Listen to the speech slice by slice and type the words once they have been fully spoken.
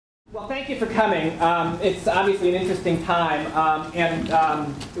Well, thank you for coming. It's obviously an interesting time, and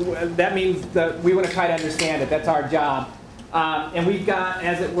that means that we want to try to understand it. That's our job. And we've got,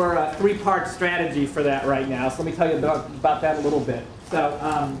 as it were, a three-part strategy for that right now. So let me tell you about that a little bit. So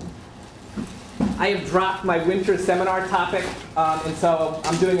I have dropped my winter seminar topic, and so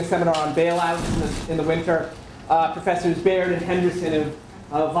I'm doing a seminar on bailouts in the winter. Professors Baird and Henderson have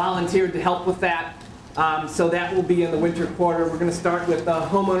volunteered to help with that. So that will be in the winter quarter. We're going to start with the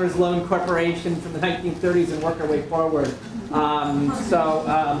Homeowners Loan Corporation from the 1930s and work our way forward.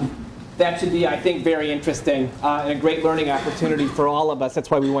 That should be, I think, very interesting and a great learning opportunity for all of us. That's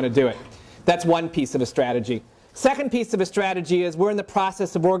why we want to do it. That's one piece of a strategy. Second piece of a strategy is we're in the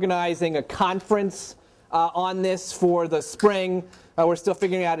process of organizing a conference on this for the spring. We're still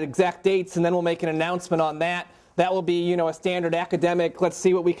figuring out exact dates, and then we'll make an announcement on that. That will be, a standard academic, let's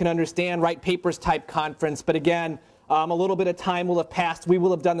see what we can understand, write papers type conference. But again, a little bit of time will have passed. We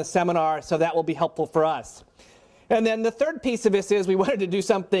will have done the seminar, so that will be helpful for us. And then the third piece of this is we wanted to do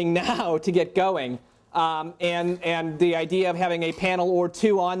something now to get going. And the idea of having a panel or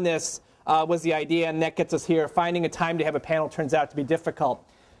two on this was the idea, and that gets us here. Finding a time to have a panel turns out to be difficult.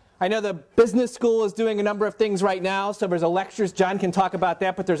 I know the business school is doing a number of things right now, so there's a lectures. John can talk about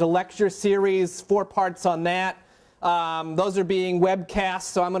that, but there's a lecture series, 4 parts on that. Those are being webcast,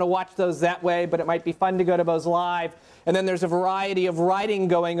 so I'm going to watch those that way, but it might be fun to go to those live. And then there's a variety of writing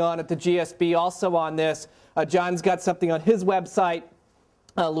going on at the GSB also on this. John's got something on his website.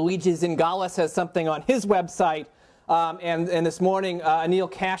 Luigi Zingalis has something on his website. And this morning,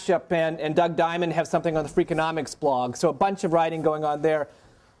 Anil Kashyap and Doug Diamond have something on the Freakonomics blog. So a bunch of writing going on there.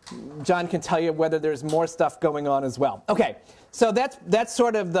 John can tell you whether there's more stuff going on as well. Okay, so that's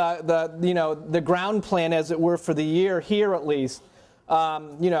sort of the ground plan, as it were, for the year here at least.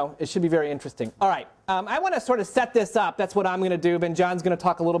 It should be very interesting. All right, I want to sort of set this up. That's what I'm going to do. Then John's going to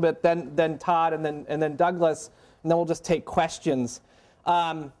talk a little bit. Then Todd, and then Douglas, and then we'll just take questions.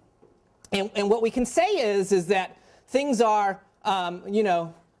 And what we can say is that things are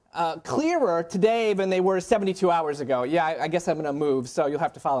clearer today than they were 72 hours ago. Yeah, I guess I'm going to move, so you'll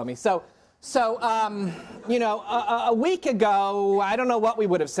have to follow me. A week ago, I don't know what we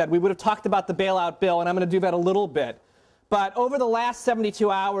would have said. We would have talked about the bailout bill, and I'm going to do that a little bit. But over the last 72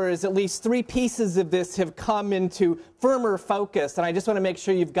 hours, at least 3 pieces of this have come into firmer focus, and I just want to make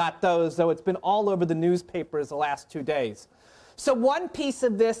sure you've got those, though it's been all over the newspapers the last 2 days. So one piece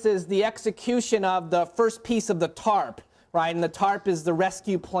of this is the execution of the first piece of the TARP. Right, and the TARP is the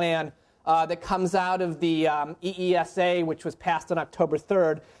rescue plan that comes out of the EESA, which was passed on October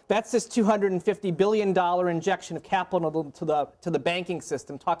 3rd. That's this $250 billion injection of capital to the banking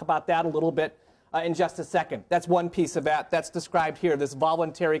system. Talk about that a little bit in just a second. That's one piece of that. That's described here, this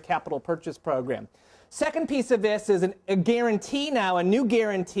voluntary capital purchase program. Second piece of this is a guarantee now, a new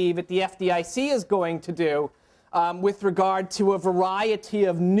guarantee that the FDIC is going to do with regard to a variety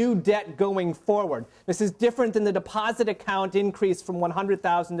of new debt going forward. This is different than the deposit account increase from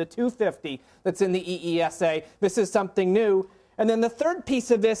 $100,000 to $250,000 that's in the EESA. This is something new. And then the third piece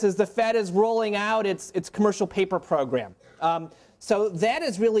of this is the Fed is rolling out its commercial paper program. So that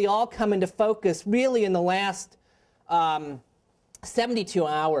has really all come into focus really in the last 72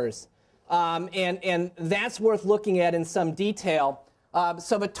 hours. And that's worth looking at in some detail.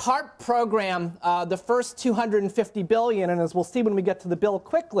 So the TARP program, the first $250 billion, and as we'll see when we get to the bill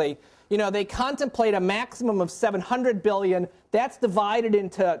quickly, they contemplate a maximum of $700 billion. That's divided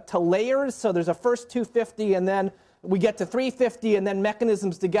into layers. So there's a first $250, and then we get to $350, and then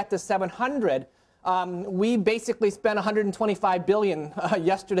mechanisms to get to $700. We basically spent $125 billion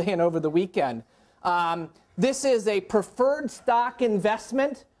yesterday and over the weekend. This is a preferred stock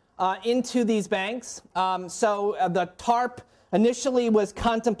investment into these banks. The TARP initially was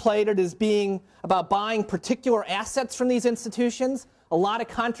contemplated as being about buying particular assets from these institutions. A lot of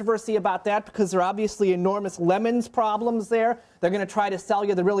controversy about that because there are obviously enormous lemons problems there. They're going to try to sell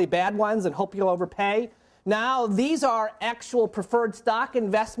you the really bad ones and hope you'll overpay. Now, these are actual preferred stock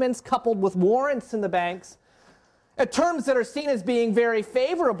investments coupled with warrants in the banks at terms that are seen as being very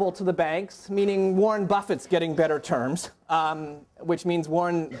favorable to the banks, meaning Warren Buffett's getting better terms, which means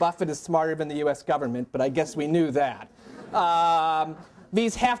Warren Buffett is smarter than the U.S. government, but I guess we knew that.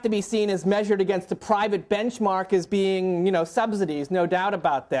 These have to be seen as measured against a private benchmark as being, subsidies, no doubt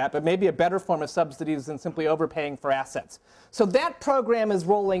about that, but maybe a better form of subsidies than simply overpaying for assets. So that program is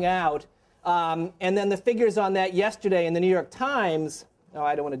rolling out, and then the figures on that yesterday in the New York Times, oh,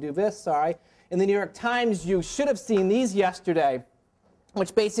 I don't want to do this, sorry. In the New York Times, you should have seen these yesterday,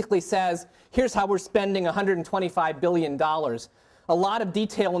 which basically says, here's how we're spending $125 billion. a lot of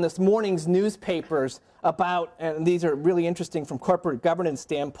detail in this morning's newspapers about, and these are really interesting from corporate governance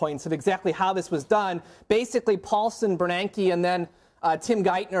standpoints, of exactly how this was done. Basically, Paulson, Bernanke, and then Tim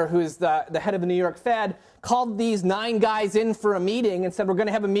Geithner, who is the head of the New York Fed, called these 9 guys in for a meeting and said, we're going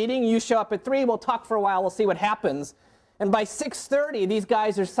to have a meeting. You show up at 3. We'll talk for a while. We'll see what happens. And by 6:30, these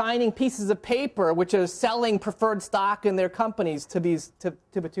guys are signing pieces of paper which are selling preferred stock in their companies to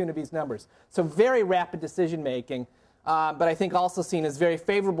the tune of these numbers. So very rapid decision making, but I think also seen as very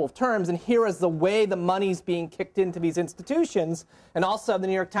favorable terms. And here is the way the money's being kicked into these institutions. And also the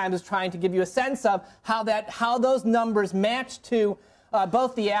New York Times is trying to give you a sense of how those numbers match to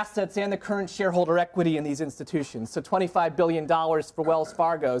both the assets and the current shareholder equity in these institutions. So $25 billion for Wells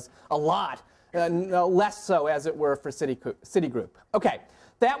Fargo's a lot. No, less so, as it were, for Citigroup. Okay,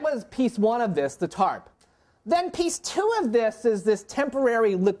 that was piece 1 of this, the TARP. Then piece 2 of this is this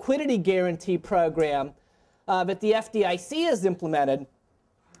temporary liquidity guarantee program that the FDIC has implemented.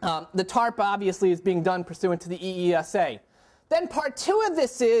 The TARP, obviously, is being done pursuant to the EESA. Then part 2 of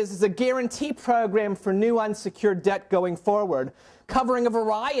this is a guarantee program for new unsecured debt going forward, covering a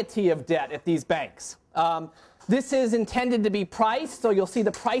variety of debt at these banks. This is intended to be priced, so you'll see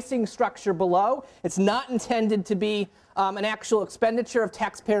the pricing structure below. It's not intended to be an actual expenditure of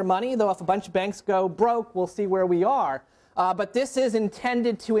taxpayer money, though if a bunch of banks go broke, we'll see where we are. But this is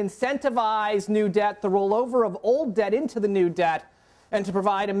intended to incentivize new debt, the rollover of old debt into the new debt, and to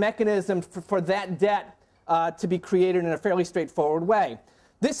provide a mechanism for that debt to be created in a fairly straightforward way.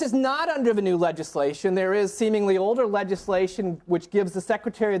 This is not under the new legislation. There is seemingly older legislation which gives the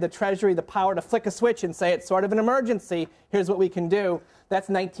Secretary of the Treasury the power to flick a switch and say it's sort of an emergency. Here's what we can do. That's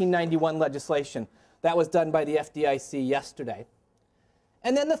 1991 legislation. That was done by the FDIC yesterday.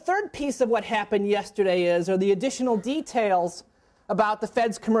 And then the third piece of what happened yesterday are the additional details about the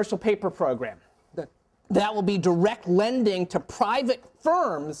Fed's commercial paper program. That will be direct lending to private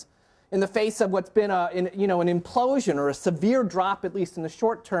firms in the face of what's been an implosion or a severe drop, at least in the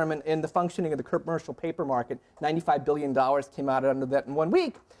short term, in the functioning of the commercial paper market. $95 billion came out under that in 1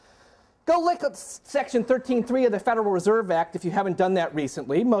 week. Go look at Section 13.3 of the Federal Reserve Act if you haven't done that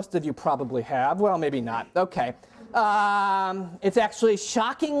recently. Most of you probably have. Well, maybe not. Okay. It's actually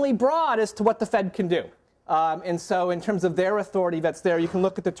shockingly broad as to what the Fed can do. And so in terms of their authority that's there, you can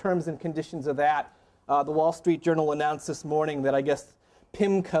look at the terms and conditions of that. The Wall Street Journal announced this morning that I guess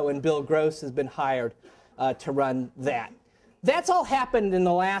PIMCO and Bill Gross has been hired to run that. That's all happened in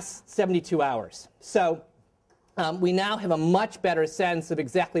the last 72 hours. So we now have a much better sense of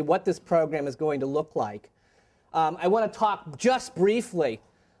exactly what this program is going to look like. I want to talk just briefly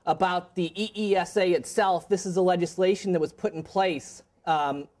about the EESA itself. This is a legislation that was put in place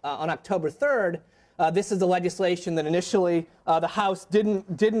on October 3rd. This is the legislation that initially the House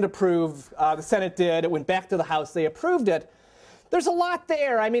didn't approve. The Senate did. It went back to the House. They approved it. There's a lot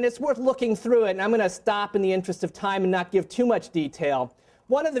there. I mean, it's worth looking through it, and I'm going to stop in the interest of time and not give too much detail.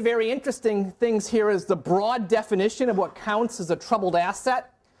 One of the very interesting things here is the broad definition of what counts as a troubled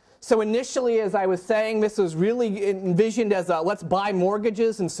asset. So initially, as I was saying, this was really envisioned as a let's buy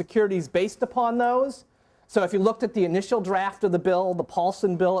mortgages and securities based upon those. So if you looked at the initial draft of the bill, the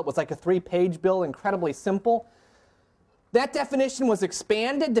Paulson bill, it was like a 3-page bill, incredibly simple. That definition was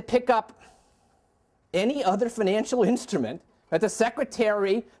expanded to pick up any other financial instrument that the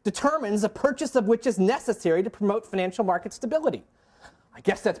Secretary determines the purchase of which is necessary to promote financial market stability. I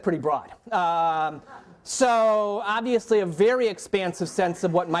guess that's pretty broad. So obviously a very expansive sense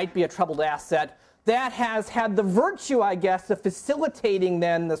of what might be a troubled asset. That has had the virtue, I guess, of facilitating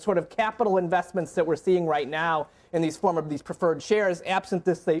then the sort of capital investments that we're seeing right now in these form of these preferred shares. Absent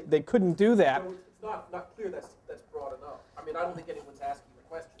this, they couldn't do that. So it's not clear that's broad enough. I mean, I don't think anyone's asking the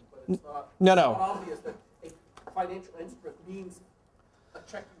question, but it's not obvious that a financial instrument means a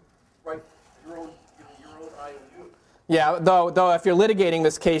check you write your own IOU. Yeah, though if you're litigating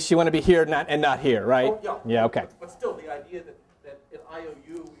this case, you want to be here and not here, right? Oh, yeah. Yeah, okay. But still, the idea that an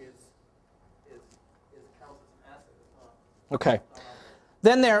IOU counts as an asset. Okay.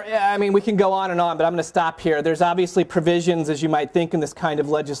 Then I mean, we can go on, but I'm going to stop here. There's obviously provisions, as you might think, in this kind of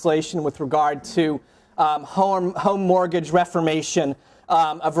legislation with regard to home mortgage reformation,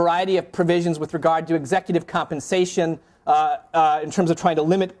 a variety of provisions with regard to executive compensation in terms of trying to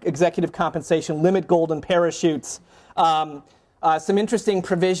limit executive compensation, limit golden parachutes. Some interesting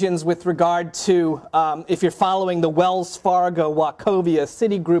provisions with regard to if you're following the Wells Fargo, Wachovia,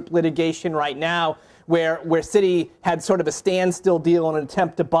 Citigroup litigation right now, where Citi had sort of a standstill deal in an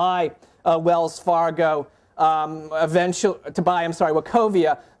attempt to buy Wells Fargo, Wachovia.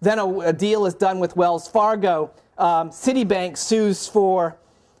 Then a deal is done with Wells Fargo. Citibank sues for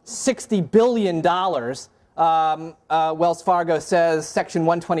 $60 billion. Wells Fargo says Section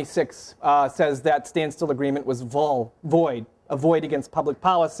 126 says that standstill agreement was void, a void against public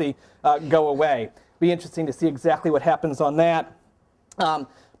policy, go away. Be interesting to see exactly what happens on that.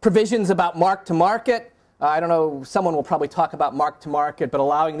 Provisions about mark-to-market. I don't know, someone will probably talk about mark-to-market, but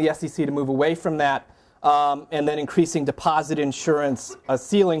allowing the SEC to move away from that, and then increasing deposit insurance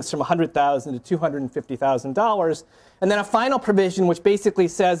ceilings from $100,000 to $250,000. And then a final provision which basically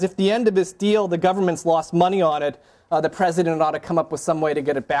says if the end of this deal, the government's lost money on it, the president ought to come up with some way to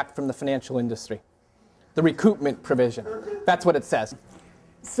get it back from the financial industry. The recoupment provision. That's what it says.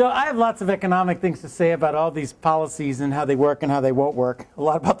 So I have lots of economic things to say about all these policies and how they work and how they won't work. A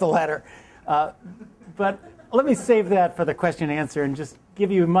lot about the latter. But let me save that for the question and answer and just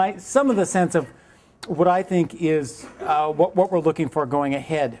give you some of the sense of what I think is what we're looking for going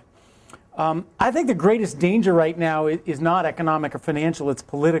ahead. I think the greatest danger right now is not economic or financial, it's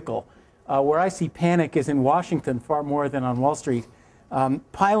political. Where I see panic is in Washington far more than on Wall Street.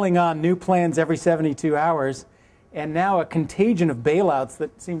 Piling on new plans every 72 hours, and now a contagion of bailouts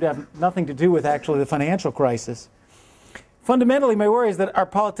that seem to have nothing to do with actually the financial crisis. Fundamentally, my worry is that our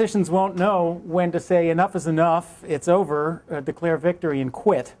politicians won't know when to say enough is enough, it's over, declare victory and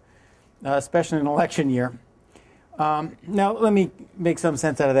quit, especially in an election year. Now, let me make some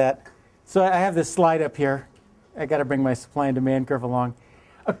sense out of that. So I have this slide up here. I got to bring my supply and demand curve along.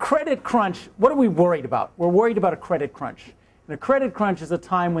 A credit crunch, what are we worried about? We're worried about a credit crunch. And a credit crunch is a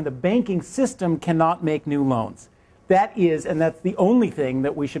time when the banking system cannot make new loans. That is, and that's the only thing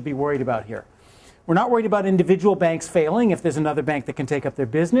that we should be worried about here. We're not worried about individual banks failing if there's another bank that can take up their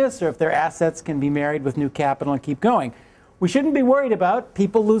business or if their assets can be married with new capital and keep going. We shouldn't be worried about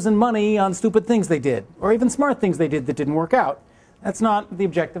people losing money on stupid things they did or even smart things they did that didn't work out. That's not the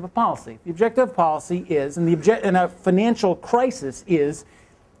objective of policy. The objective of policy is, and a financial crisis is,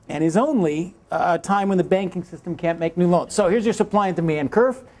 and is only a time when the banking system can't make new loans. So here's your supply and demand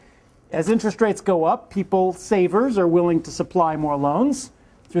curve. As interest rates go up, savers are willing to supply more loans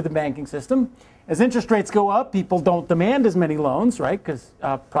through the banking system. As interest rates go up, people don't demand as many loans, right, because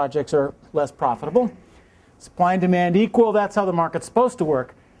projects are less profitable. Supply and demand equal, that's how the market's supposed to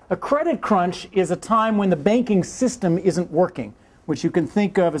work. A credit crunch is a time when the banking system isn't working, which you can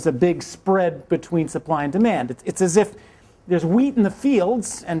think of as a big spread between supply and demand. It's as if there's wheat in the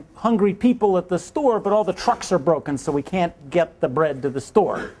fields and hungry people at the store, but all the trucks are broken, so we can't get the bread to the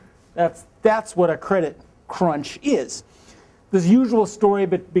store. That's what a credit crunch is. This usual story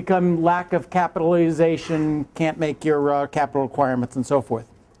become lack of capitalization, can't make your capital requirements, and so forth.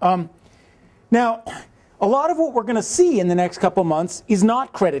 Now, a lot of what we're going to see in the next couple months is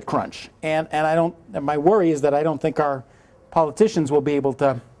not credit crunch, and my worry is that I don't think our politicians will be able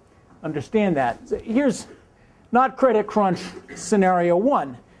to understand that. So here's not credit crunch scenario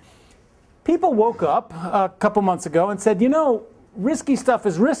one. People woke up a couple months ago and said, you know, risky stuff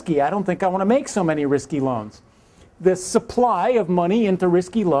is risky. I don't think I want to make so many risky loans. The supply of money into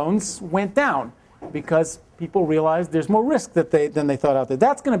risky loans went down because people realized there's more risk than they thought out there.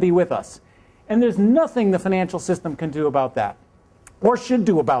 That's going to be with us. And there's nothing the financial system can do about that or should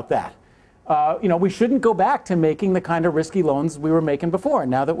do about that. We shouldn't go back to making the kind of risky loans we were making before,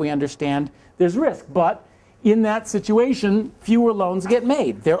 now that we understand there's risk. But in that situation, fewer loans get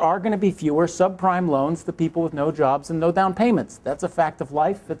made. There are going to be fewer subprime loans to people with no jobs and no down payments. That's a fact of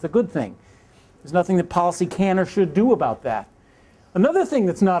life. It's a good thing. There's nothing that policy can or should do about that. Another thing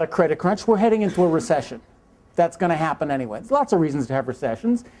that's not a credit crunch, we're heading into a recession. That's going to happen anyway. There's lots of reasons to have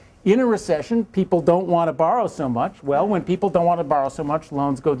recessions. In a recession, people don't want to borrow so much. Well, when people don't want to borrow so much,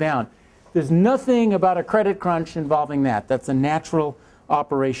 loans go down. There's nothing about a credit crunch involving that. That's a natural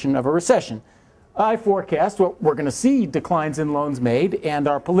operation of a recession. I forecast what we're going to see declines in loans made, and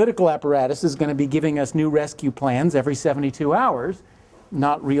our political apparatus is going to be giving us new rescue plans every 72 hours,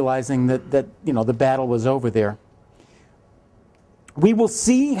 not realizing that the battle was over there. We will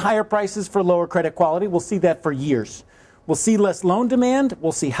see higher prices for lower credit quality. We'll see that for years. We'll see less loan demand.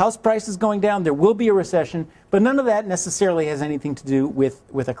 We'll see house prices going down. There will be a recession, but none of that necessarily has anything to do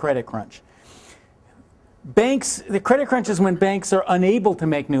with a credit crunch. The credit crunch is when banks are unable to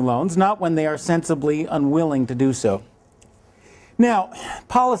make new loans, not when they are sensibly unwilling to do so. Now,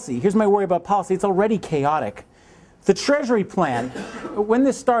 policy. Here's my worry about policy. It's already chaotic. The Treasury plan, when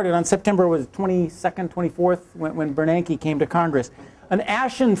this started on September 22nd, 24th, when Bernanke came to Congress, an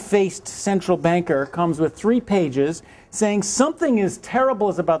ashen-faced central banker comes with 3 pages saying something is terrible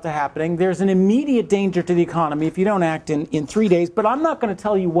is about to happen. There's an immediate danger to the economy if you don't act in 3 days, but I'm not going to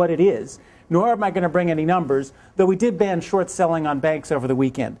tell you what it is, nor am I going to bring any numbers, though we did ban short selling on banks over the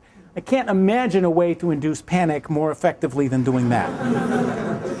weekend. I can't imagine a way to induce panic more effectively than doing that.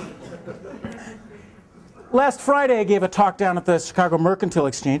 Last Friday, I gave a talk down at the Chicago Mercantile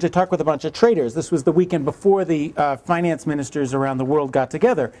Exchange. I talked with a bunch of traders. This was the weekend before the finance ministers around the world got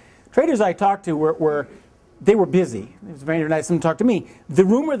together. Traders I talked to were busy. It was very nice of them to talk to me. The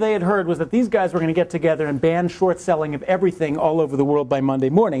rumor they had heard was that these guys were going to get together and ban short selling of everything all over the world by Monday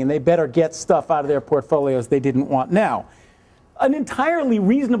morning, and they better get stuff out of their portfolios they didn't want now. An entirely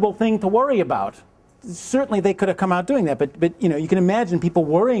reasonable thing to worry about. Certainly they could have come out doing that, but you know, you can imagine people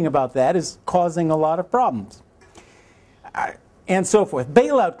worrying about that is causing a lot of problems. And so forth.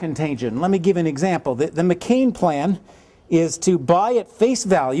 Bailout contagion. Let me give an example. The McCain plan is to buy at face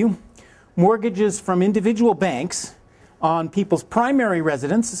value mortgages from individual banks on people's primary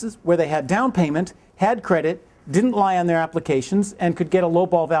residences where they had down payment, had credit, didn't lie on their applications, and could get a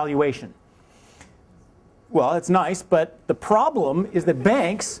lowball valuation. Well, it's nice, but the problem is that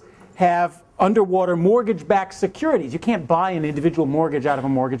banks have underwater mortgage-backed securities. You can't buy an individual mortgage out of a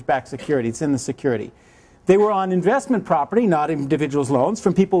mortgage-backed security. It's in the security. They were on investment property, not individuals' loans,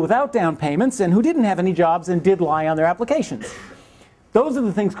 from people without down payments and who didn't have any jobs and did lie on their applications. Those are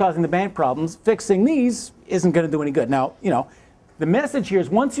the things causing the bank problems. Fixing these isn't going to do any good. Now, you know, the message here is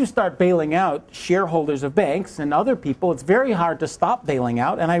once you start bailing out shareholders of banks and other people, it's very hard to stop bailing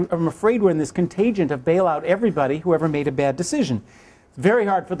out. And I'm afraid we're in this contagion of bail out everybody who ever made a bad decision. It's very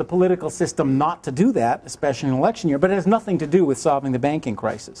hard for the political system not to do that, especially in an election year, but it has nothing to do with solving the banking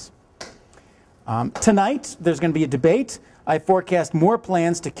crisis. Tonight, there's going to be a debate. I forecast more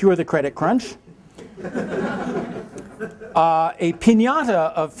plans to cure the credit crunch. A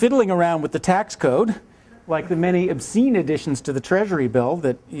piñata of fiddling around with the tax code, like the many obscene additions to the Treasury bill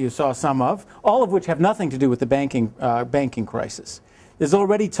that you saw some of, all of which have nothing to do with the banking crisis. There's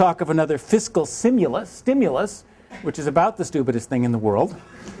already talk of another fiscal stimulus, which is about the stupidest thing in the world.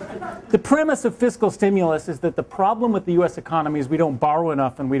 The premise of fiscal stimulus is that the problem with the U.S. economy is we don't borrow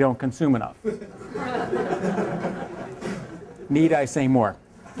enough and we don't consume enough. Need I say more?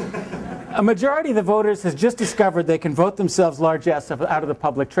 A majority of the voters has just discovered they can vote themselves largesse out of the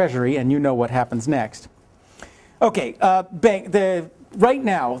public treasury, and you know what happens next. Okay, right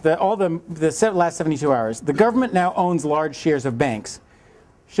now, the last 72 hours, the government now owns large shares of banks.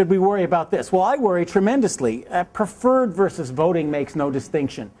 Should we worry about this? Well, I worry tremendously. Preferred versus voting makes no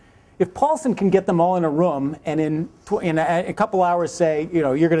distinction. If Paulson can get them all in a room and in a couple hours say, you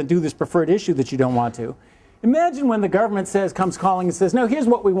know, you're going to do this preferred issue that you don't want to, imagine when the government comes calling and says, no, here's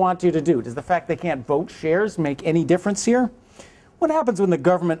what we want you to do. Does the fact they can't vote shares make any difference here? What happens when the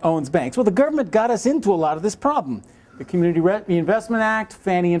government owns banks? Well, the government got us into a lot of this problem. The Community Reinvestment Act,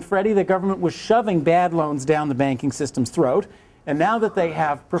 Fannie and Freddie, the government was shoving bad loans down the banking system's throat. And now that they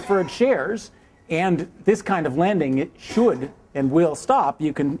have preferred shares and this kind of lending, it should and will stop.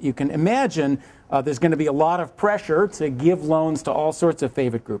 You can imagine there's going to be a lot of pressure to give loans to all sorts of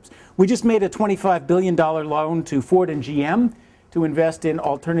favorite groups. We just made a $25 billion loan to Ford and GM to invest in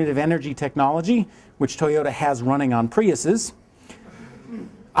alternative energy technology, which Toyota has running on Priuses.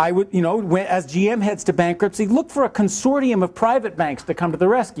 I would, you know, as GM heads to bankruptcy, look for a consortium of private banks to come to the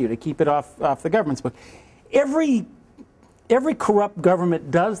rescue to keep it off the government's book. Every corrupt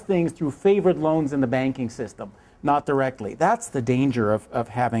government does things through favored loans in the banking system, not directly. That's the danger of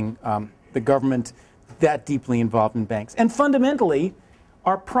having the government that deeply involved in banks. And fundamentally,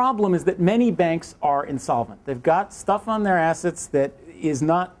 our problem is that many banks are insolvent. They've got stuff on their assets that is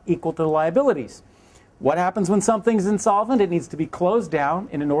not equal to the liabilities. What happens when something's insolvent? It needs to be closed down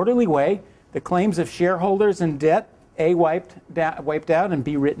in an orderly way. The claims of shareholders and debt, A, wiped out and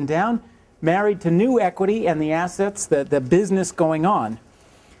B, written down, married to new equity and the assets, the business going on.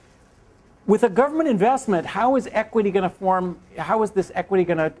 With a government investment, how is equity going to form? How is this equity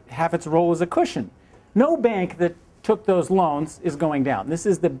going to have its role as a cushion? No bank that took those loans is going down. This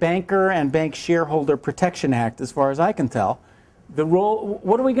is the Banker and Bank Shareholder Protection Act, as far as I can tell. The role,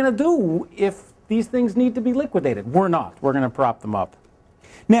 what are we going to do if these things need to be liquidated? We're not. We're going to prop them up.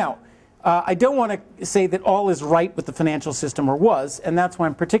 Now, I don't want to say that all is right with the financial system, or was, and that's why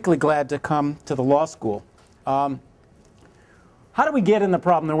I'm particularly glad to come to the law school. How do we get in the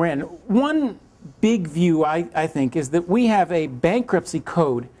problem that we're in? One big view, I think, is that we have a bankruptcy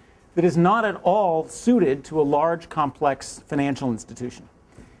code that is not at all suited to a large, complex financial institution.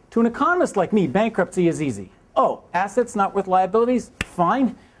 To an economist like me, bankruptcy is easy. Oh, assets not worth liabilities?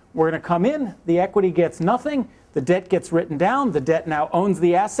 Fine. We're going to come in. The equity gets nothing. The debt gets written down. The debt now owns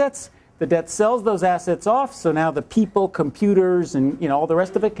the assets. The debt sells those assets off, so now the people, computers, and all the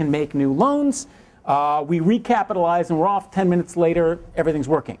rest of it can make new loans. We recapitalize, and we're off 10 minutes later. Everything's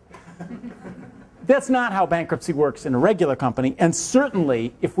working. That's not how bankruptcy works in a regular company, and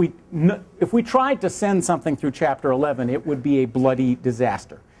certainly if we tried to send something through Chapter 11, it would be a bloody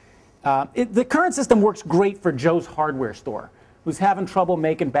disaster. The current system works great for Joe's hardware store, who's having trouble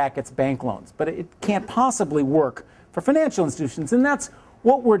making back its bank loans, but it can't possibly work for financial institutions. And that's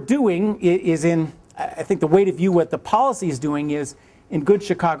what we're doing is in, I think the way to view what the policy is doing is, in good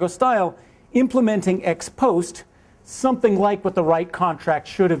Chicago style, implementing ex post something like what the right contract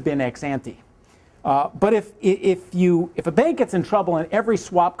should have been ex ante. But if a bank gets in trouble in every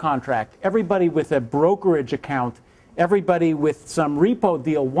swap contract, everybody with a brokerage account, everybody with some repo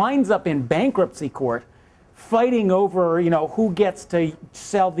deal winds up in bankruptcy court fighting over, who gets to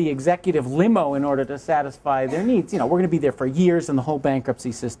sell the executive limo in order to satisfy their needs. We're going to be there for years and the whole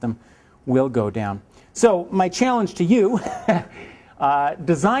bankruptcy system will go down. So my challenge to you,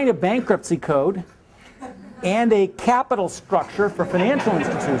 design a bankruptcy code and a capital structure for financial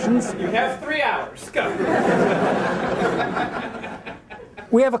institutions. You have 3 hours. Go.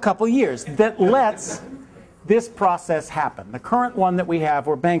 We have a couple years that lets this process happen. The current one that we have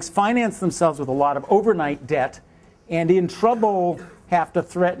where banks finance themselves with a lot of overnight debt and in trouble have to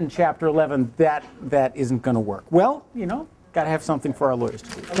threaten Chapter 11, that isn't going to work. Well, got to have something for our lawyers to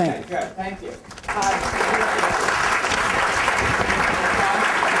do. Thank you. Good. Thank you.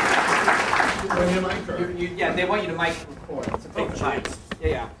 Yeah, they want you to mic record. So take the mic.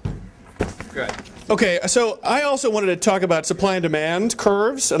 Yeah. Good. Okay, so I also wanted to talk about supply and demand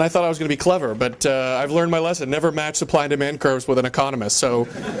curves, and I thought I was going to be clever, but I've learned my lesson. Never match supply and demand curves with an economist. So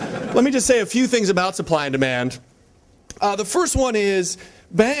let me just say a few things about supply and demand. The first one is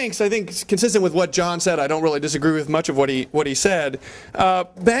banks, I think, consistent with what John said. I don't really disagree with much of what he said.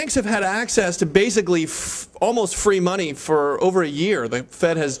 Banks have had access to basically almost free money for over a year. The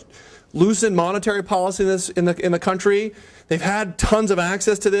Fed has loosened monetary policy in the country. They've had tons of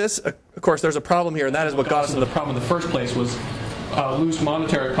access to this. Of course, there's a problem here, and that is what got us into the problem in the first place was loose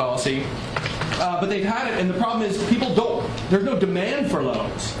monetary policy. But they've had it, and the problem is there's no demand for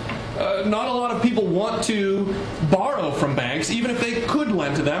loans. Not a lot of people want to borrow from banks, even if they could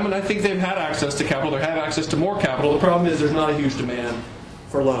lend to them, and I think they've had access to capital. They have access to more capital. The problem is there's not a huge demand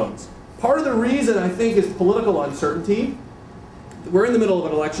for loans. Part of the reason, I think, is political uncertainty. We're in the middle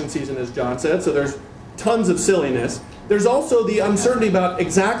of an election season, as John said, so there's tons of silliness. There's also the uncertainty about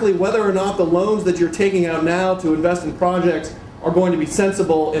exactly whether or not the loans that you're taking out now to invest in projects are going to be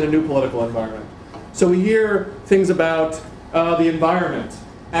sensible in a new political environment. So we hear things about the environment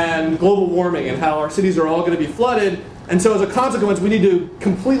and global warming and how our cities are all going to be flooded. And so as a consequence, we need to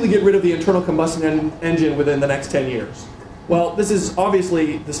completely get rid of the internal combustion engine within the next 10 years. Well, this is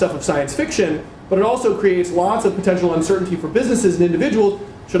obviously the stuff of science fiction, but it also creates lots of potential uncertainty for businesses and individuals.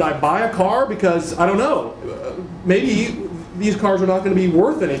 Should I buy a car? Because, I don't know, maybe these cars are not going to be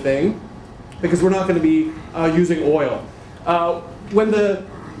worth anything because we're not going to be using oil. When the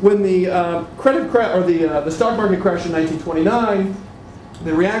the stock market crashed in 1929,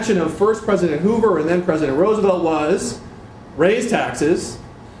 the reaction of first President Hoover and then President Roosevelt was raise taxes,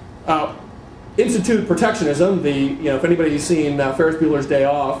 institute protectionism. If anybody's seen Ferris Bueller's Day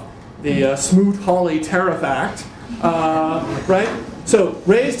Off, the Smoot-Hawley Tariff Act, right? So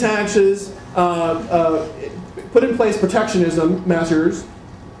raise taxes, put in place protectionism measures,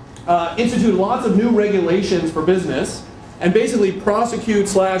 institute lots of new regulations for business, and basically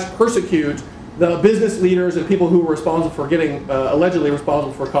prosecute/persecute the business leaders and people who were responsible for allegedly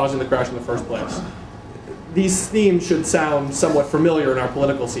responsible for causing the crash in the first place. These themes should sound somewhat familiar in our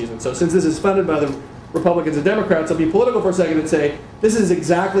political season. So since this is funded by the Republicans and Democrats, I'll be political for a second and say this is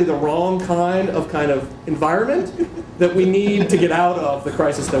exactly the wrong kind of environment that we need to get out of the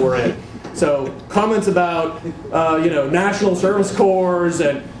crisis that we're in. So comments about national service corps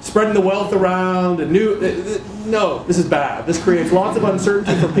and spreading the wealth around and no, this is bad. This creates lots of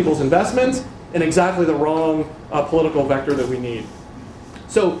uncertainty for people's investments and exactly the wrong political vector that we need.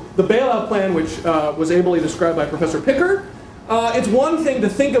 So the bailout plan, which was ably described by Professor Pickard, it's one thing to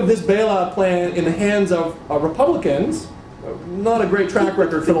think of this bailout plan in the hands of Republicans. Not a great track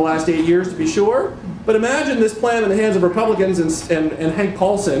record for the last 8 years, to be sure. But imagine this plan in the hands of Republicans and Hank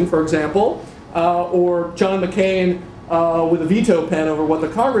Paulson, for example, or John McCain with a veto pen over what the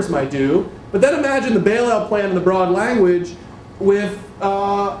Congress might do. But then imagine the bailout plan in the broad language with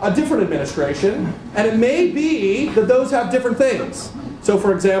a different administration. And it may be that those have different things. So,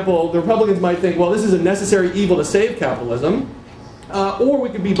 for example, the Republicans might think, well, this is a necessary evil to save capitalism. Or we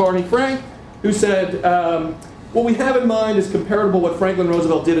could be Barney Frank, who said, what we have in mind is comparable to what Franklin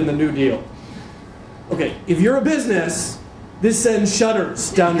Roosevelt did in the New Deal. Okay, if you're a business, this sends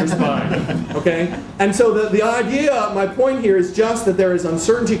shudders down your spine, okay? And so the idea, my point here is just that there is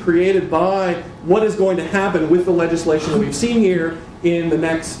uncertainty created by what is going to happen with the legislation that we've seen here in the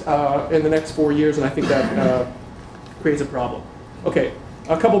next 4 years, and I think that creates a problem. Okay,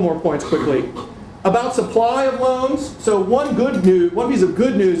 A couple more points quickly. About supply of loans, so one piece of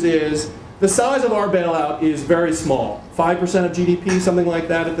good news is the size of our bailout is very small. 5% of GDP, something like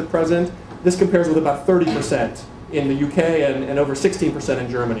that at the present. This compares with about 30% in the UK and over 16% in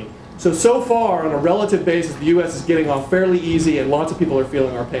Germany. So far, on a relative basis, the US is getting off fairly easy and lots of people are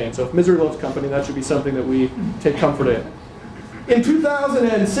feeling our pain. So if misery loves company, that should be something that we take comfort in. In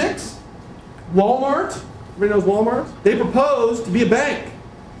 2006, Walmart, everybody knows Walmart? They proposed to be a bank.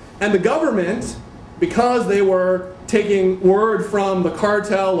 And the government, because they were taking word from the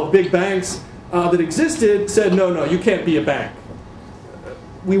cartel of big banks that existed, said, no, you can't be a bank.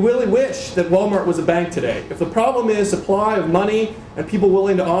 We really wish that Walmart was a bank today. If the problem is supply of money and people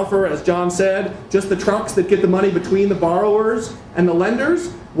willing to offer, as John said, just the trucks that get the money between the borrowers and the lenders,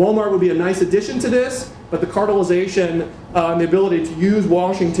 Walmart would be a nice addition to this, but the cartelization and the ability to use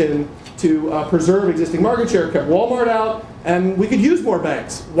Washington to preserve existing market share kept Walmart out, and we could use more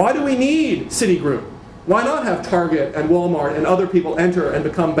banks. Why do we need Citigroup? Why not have Target and Walmart and other people enter and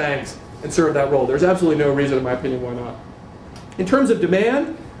become banks and serve that role? There's absolutely no reason, in my opinion, why not. In terms of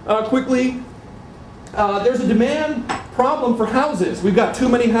demand, quickly, there's a demand problem for houses. We've got too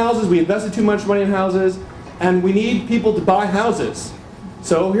many houses, we invested too much money in houses, and we need people to buy houses.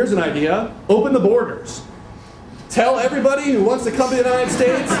 So here's an idea, open the borders. Tell everybody who wants to come to the United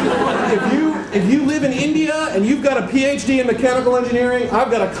States, if you live in India and you've got a PhD in mechanical engineering, I've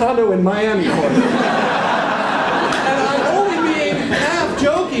got a condo in Miami for you. And I'm only being half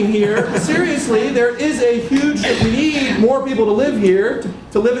joking here. Seriously, there is a huge, we need more people to live here,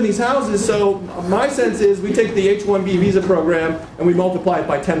 to live in these houses. So my sense is we take the H-1B visa program and we multiply it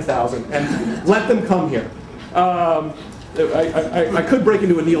by 10,000 and let them come here. I could break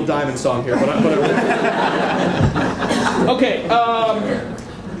into a Neil Diamond song here, but I won't. Okay,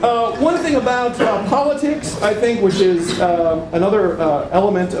 one thing about politics, I think, which is another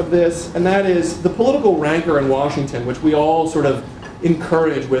element of this, and that is the political rancor in Washington, which we all sort of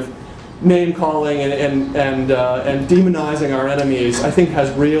encourage with name-calling and demonizing our enemies, I think has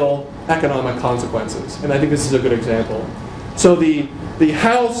real economic consequences. And I think this is a good example. So the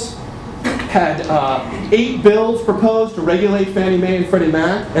House had 8 bills proposed to regulate Fannie Mae and Freddie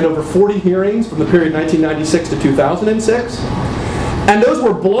Mac, and over 40 hearings from the period 1996 to 2006. And those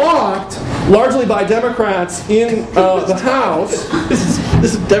were blocked largely by Democrats in the House. This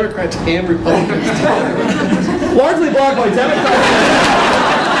is Democrats and Republicans. Largely blocked by Democrats.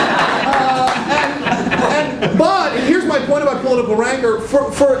 But here's my point about political rancor.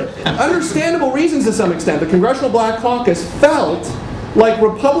 For understandable reasons to some extent, the Congressional Black Caucus felt like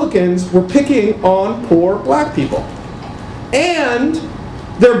Republicans were picking on poor black people. And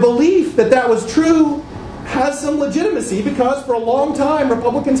their belief that that was true has some legitimacy because for a long time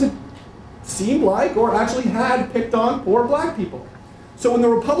Republicans had seemed like or actually had picked on poor black people. So when the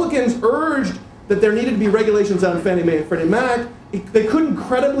Republicans urged that there needed to be regulations on Fannie Mae and Freddie Mac, they couldn't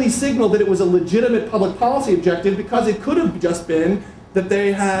credibly signal that it was a legitimate public policy objective because it could have just been that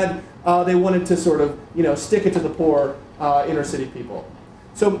they wanted to sort of stick it to the poor inner city people.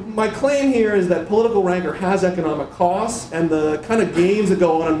 So my claim here is that political rancor has economic costs, and the kind of games that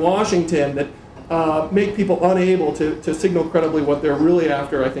go on in Washington that make people unable to signal credibly what they're really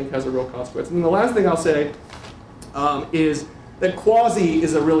after, I think has a real consequence. And the last thing I'll say is that quasi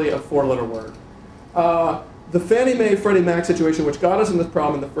is really a 4-letter word. The Fannie Mae Freddie Mac situation, which got us in this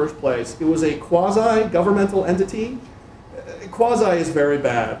problem in the first place, it was a quasi-governmental entity. Quasi is very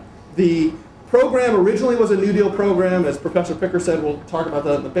bad. The program originally was a New Deal program, as Professor Picker said. We'll talk about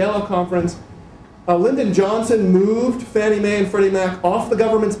that in the bailout conference. Lyndon Johnson moved Fannie Mae and Freddie Mac off the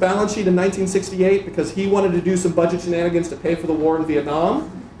government's balance sheet in 1968 because he wanted to do some budget shenanigans to pay for the war in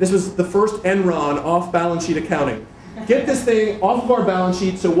Vietnam. This was the first Enron off-balance sheet accounting. Get this thing off of our balance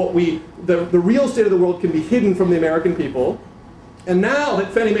sheet so the real state of the world can be hidden from the American people. And now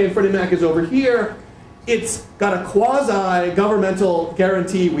that Fannie Mae and Freddie Mac is over here, it's got a quasi-governmental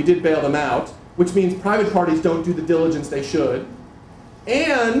guarantee we did bail them out, which means private parties don't do the diligence they should.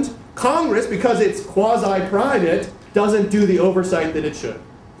 And Congress, because it's quasi-private, doesn't do the oversight that it should.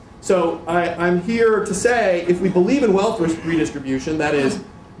 So I'm here to say, if we believe in wealth redistribution, that is,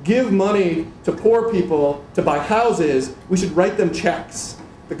 give money to poor people to buy houses, we should write them checks.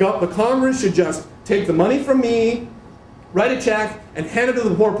 The Congress should just take the money from me, write a check, and hand it to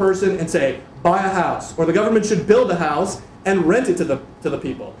the poor person and say, buy a house. Or the government should build a house and rent it to the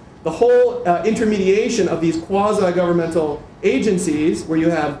people. The whole intermediation of these quasi-governmental agencies, where you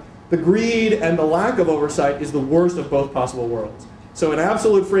have the greed and the lack of oversight, is the worst of both possible worlds. So an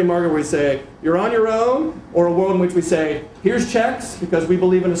absolute free market where we say, you're on your own, or a world in which we say, here's checks because we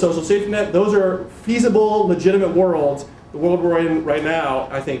believe in a social safety net, those are feasible, legitimate worlds. the world we're in right now,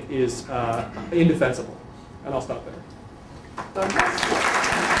 I think, is indefensible. And I'll stop there.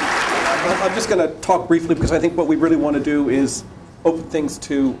 I'm just going to talk briefly because I think what we really want to do is open things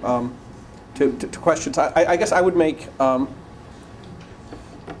to questions. I guess I would make,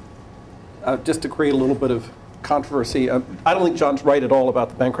 just to create a little bit of controversy, I don't think John's right at all about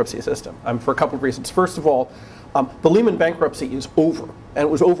the bankruptcy system for a couple of reasons. First of all, the Lehman bankruptcy is over, and it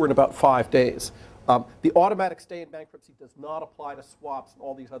was over in about 5 days. The automatic stay in bankruptcy does not apply to swaps and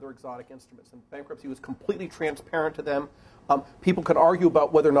all these other exotic instruments. And bankruptcy was completely transparent to them. People could argue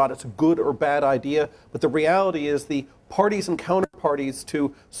about whether or not it's a good or bad idea, but the reality is the parties and counterparties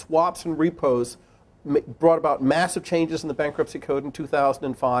to swaps and repos brought about massive changes in the bankruptcy code in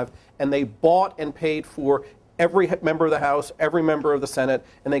 2005, and they bought and paid for every member of the House, every member of the Senate,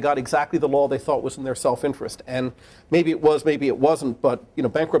 and they got exactly the law they thought was in their self-interest. And maybe it was, maybe it wasn't, but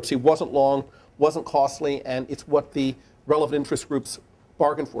bankruptcy wasn't long, wasn't costly, and it's what the relevant interest groups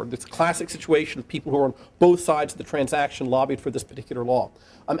bargained for. It's a classic situation of people who are on both sides of the transaction lobbied for this particular law.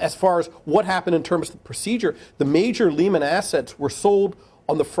 As far as what happened in terms of the procedure, the major Lehman assets were sold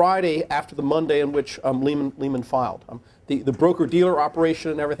on the Friday after the Monday in which Lehman filed. The broker-dealer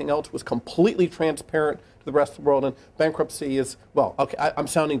operation and everything else was completely transparent to the rest of the world, and bankruptcy is, well, okay, I'm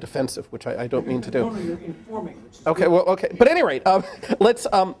sounding defensive, which I don't mean to do. No, you're informing. Okay, well, okay. But at any rate, let's...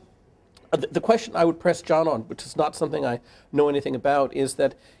 The question I would press John on, which is not something I know anything about, is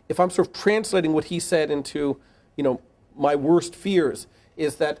that if I'm sort of translating what he said into, my worst fears,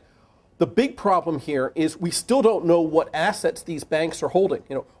 is that the big problem here is we still don't know what assets these banks are holding.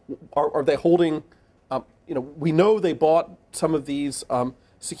 Are they holding? We know they bought some of these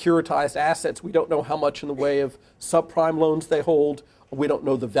securitized assets. We don't know how much in the way of subprime loans they hold. We don't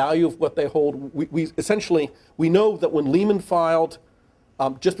know the value of what they hold. We essentially know that when Lehman filed.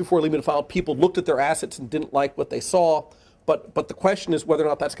 Just before Lehman filed, people looked at their assets and didn't like what they saw. But the question is whether or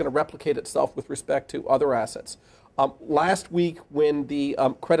not that's going to replicate itself with respect to other assets. Last week, when the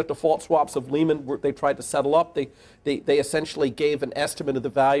credit default swaps of Lehman they tried to settle up, they essentially gave an estimate of the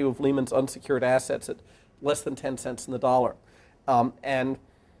value of Lehman's unsecured assets at less than 10 cents in the dollar. I don't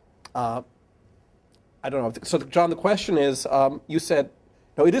know. So, John, the question is, you said,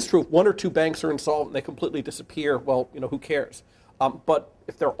 no, it is true. If one or two banks are insolvent, they completely disappear. Well, who cares? But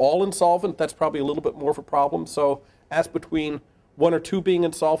if they're all insolvent, that's probably a little bit more of a problem. So as between one or two being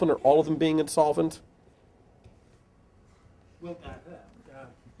insolvent or all of them being insolvent? We'll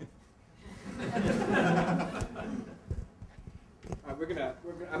I'm going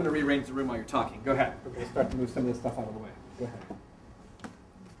to rearrange the room while you're talking. Go ahead. We're going to start to move some of this stuff out of the way. Go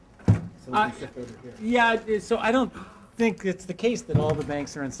ahead. So we can shift over here. Yeah, so I don't think it's the case that all the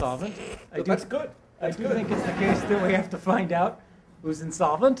banks are insolvent. That's good. I do think it's the case that we have to find out who's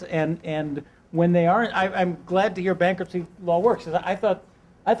insolvent, and when they aren't, I'm glad to hear bankruptcy law works. I thought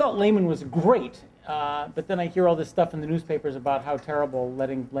Lehman was great, but then I hear all this stuff in the newspapers about how terrible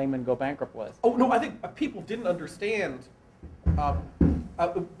letting Lehman go bankrupt was. Oh no, I think people didn't understand, but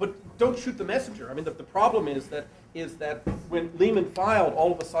don't shoot the messenger. I mean, the problem is that when Lehman filed,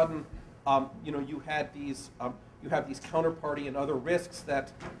 all of a sudden, you had these counterparty and other risks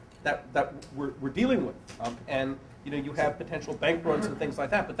that we're dealing with, and you have potential bank runs and things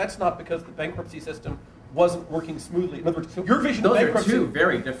like that. But that's not because the bankruptcy system wasn't working smoothly. In other words, your vision of bankruptcy. Those are two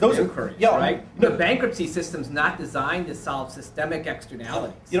very different inquiries, yeah, right? The bankruptcy system's not designed to solve systemic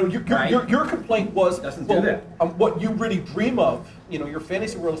externalities. Your complaint was doesn't do that. What you really dream of, your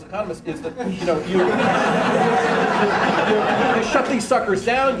fantasy world as an economist is that you shut these suckers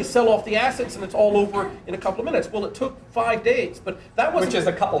down, you sell off the assets, and it's all over in a couple of minutes. Well, it took 5 days, but that wasn't. Which is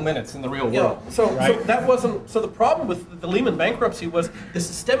a couple minutes in the real world. So that wasn't. So the problem with the Lehman bankruptcy was the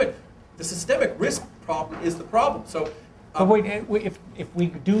systemic risk problem is the problem. So, but wait, if we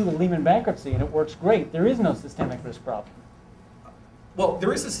do the Lehman bankruptcy and it works great, there is no systemic risk problem. Well,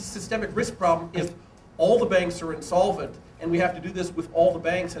 there is a systemic risk problem if all the banks are insolvent, and we have to do this with all the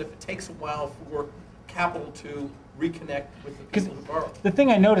banks, and if it takes a while for capital to reconnect with the people who borrow. The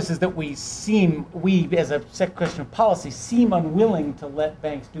thing I notice is that we, as a second question of policy, seem unwilling to let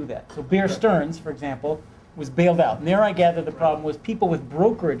banks do that. So Bear Stearns, for example, was bailed out. And there I gather the problem was people with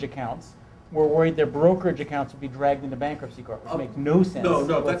brokerage accounts were worried their brokerage accounts would be dragged into bankruptcy court, which makes no sense. No,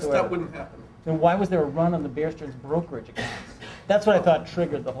 that wouldn't happen. Then why was there a run on the Bear Stearns brokerage accounts? That's what I thought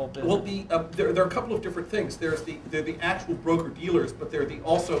triggered the whole business. Well, there are a couple of different things. They're the actual broker dealers, but there's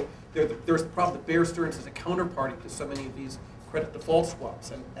the problem that Bear Stearns is a counterparty to so many of these credit default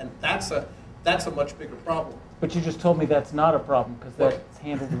swaps, and that's a much bigger problem. But you just told me that's not a problem because that's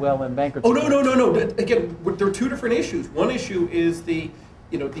handled well in bankruptcy. Oh no! Again, there are two different issues. One issue is the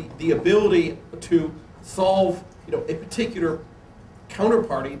ability to solve a particular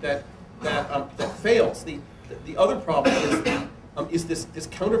counterparty that fails. The other problem is this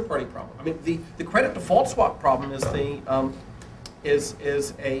counterparty problem. I mean, the credit default swap problem is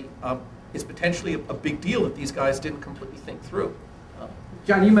potentially a big deal that these guys didn't completely think through.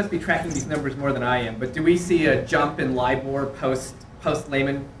 John, you must be tracking these numbers more than I am, but do we see a jump in LIBOR post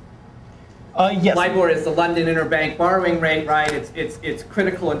Lehman? Yes. LIBOR is the London interbank borrowing rate, right? It's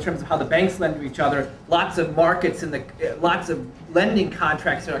critical in terms of how the banks lend to each other. Lots of markets and lots of lending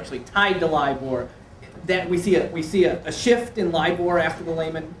contracts are actually tied to LIBOR. That we see a shift in LIBOR after the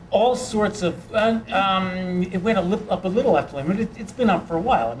Lehman. All sorts of it went up a little after Lehman. It's been up for a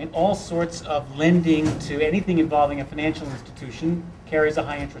while. I mean, all sorts of lending to anything involving a financial institution carries a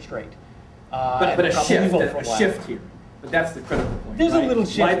high interest rate. But a shift here. But that's the critical point. There's right? a little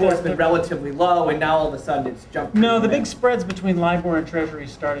shift. LIBOR's been relatively low, and now all of a sudden it's jumped. No, the big spreads between LIBOR and Treasury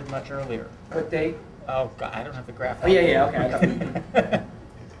started much earlier. What date? Oh, God, I don't have the graph. Oh, yeah, okay.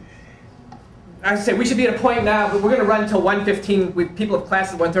 I say we should be at a point now, but we're going to run until 1:15. With people have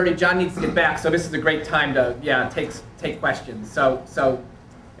class at 1:30. John needs to get back, so this is a great time to take questions. So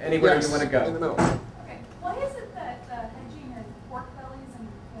anywhere you want to go. In the middle. Okay. Why is it that hedging in pork bellies and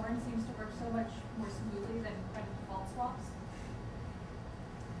corn seems to work so much more smoothly than credit default swaps?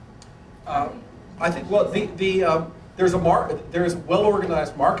 I think there's a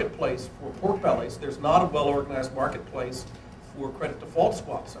well-organized marketplace for pork bellies. There's not a well-organized marketplace for credit default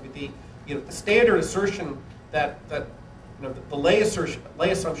swaps. I mean, the standard assertion that the lay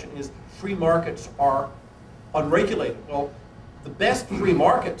assumption is free markets are unregulated. Well, the best free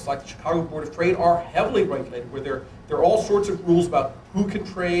markets, like the Chicago Board of Trade, are heavily regulated, where there are all sorts of rules about who can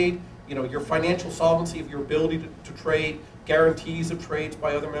trade, your financial solvency of your ability to trade, guarantees of trades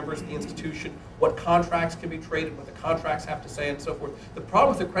by other members of the institution, what contracts can be traded, what the contracts have to say, and so forth. The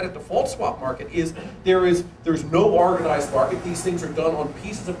problem with the credit default swap market is there's no organized market. These things are done on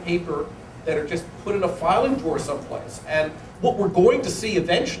pieces of paper that are just put in a filing drawer someplace. And what we're going to see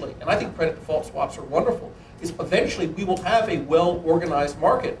eventually, and I think credit default swaps are wonderful, is eventually we will have a well-organized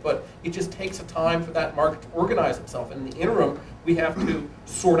market, but it just takes a time for that market to organize itself. And in the interim, we have to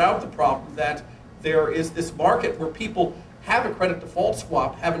sort out the problem that there is this market where people have a credit default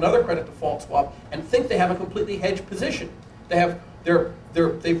swap, have another credit default swap, and think they have a completely hedged position. They're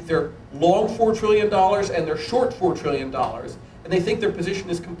long $4 trillion and they're short $4 trillion, and they think their position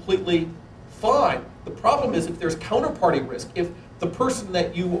is completely fine. The problem is if there's counterparty risk, if the person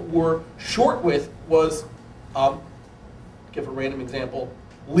that you were short with was, give a random example,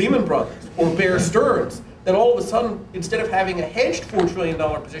 Lehman Brothers or Bear Stearns, then all of a sudden, instead of having a hedged $4 trillion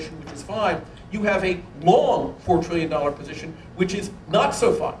position, which is fine, you have a long $4 trillion position, which is not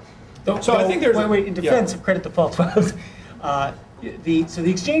so fine. So I think there's in defense of credit default swaps, so the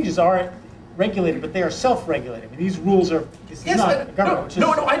exchanges are regulated, but they are self-regulated. I mean, these rules are. This is not the government.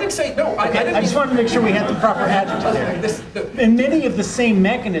 No, I didn't say no. I just wanted to make sure we had the proper adjective there. And many of the same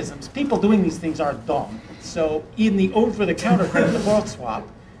mechanisms, people doing these things are dumb. So in the over-the-counter credit default swap,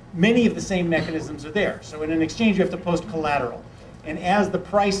 many of the same mechanisms are there. So in an exchange, you have to post collateral. And as the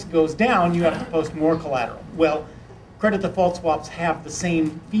price goes down, you have to post more collateral. Well, credit default swaps have the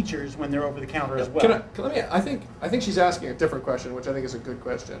same features when they're over the counter as well. I think she's asking a different question, which I think is a good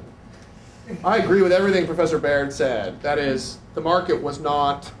question. I agree with everything Professor Baird said. That is, the market was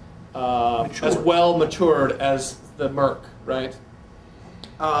not as well matured as the Merck, right?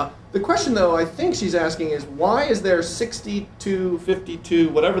 The question, though, I think she's asking is, why is there 52,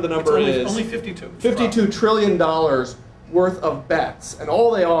 whatever the number is, only 52. $52 trillion worth of bets, and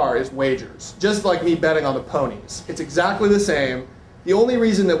all they are is wagers, just like me betting on the ponies. It's exactly the same. The only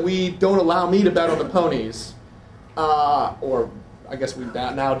reason that we don't allow me to bet on the ponies, or I guess we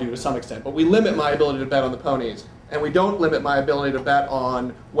now do to some extent, but we limit my ability to bet on the ponies, and we don't limit my ability to bet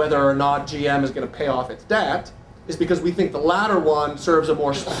on whether or not GM is going to pay off its debt, is because we think the latter one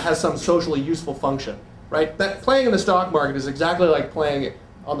has some socially useful function, right? That playing in the stock market is exactly like playing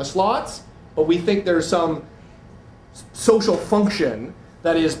on the slots, but we think there's some social function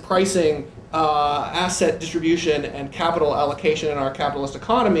that is pricing asset distribution and capital allocation in our capitalist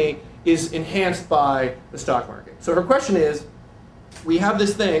economy is enhanced by the stock market. So her question is, we have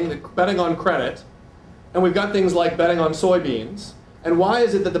this thing, the betting on credit, and we've got things like betting on soybeans, and why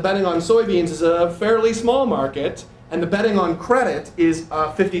is it that the betting on soybeans is a fairly small market and the betting on credit is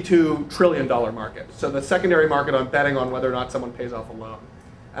a $52 trillion market? So the secondary market on betting on whether or not someone pays off a loan.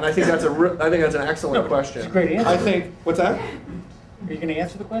 And I think that's an excellent question. It's a great answer. I think, what's that? Are you going to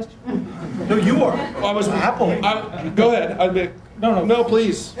answer the question? No, you are. I was happily. Go ahead. No,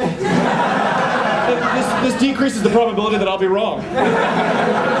 please. This decreases the probability that I'll be wrong.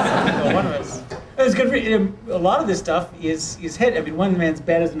 One of us. it's good. A lot of this stuff is hedge. I mean, one man's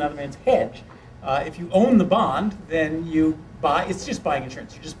bet is another man's hedge. If you own the bond, then you buy. It's just buying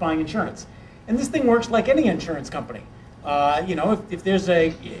insurance. You're just buying insurance, and this thing works like any insurance company. If there's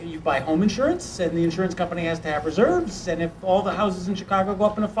you buy home insurance, and the insurance company has to have reserves, and if all the houses in Chicago go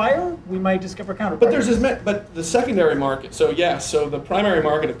up in a fire, we might discover counterparties. But the secondary market. So yes, so the primary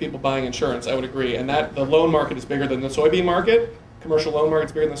market of people buying insurance, I would agree, and that the loan market is bigger than the soybean market. Commercial loan market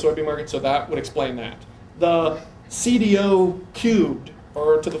is bigger than the soybean market, so that would explain that. The CDO cubed,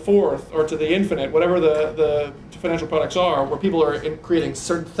 or to the fourth, or to the infinite, whatever the financial products are, where people are creating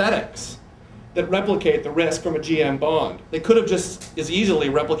synthetics that replicate the risk from a GM bond. They could have just as easily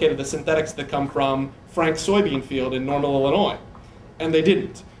replicated the synthetics that come from Frank's soybean field in Normal, Illinois, and they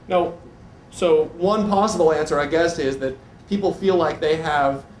didn't. Now, so one possible answer, I guess, is that people feel like they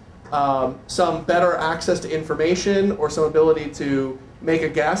have some better access to information or some ability to make a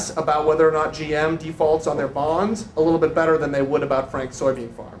guess about whether or not GM defaults on their bonds a little bit better than they would about Frank's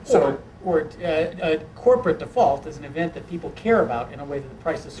soybean farm. Or a corporate default is an event that people care about in a way that the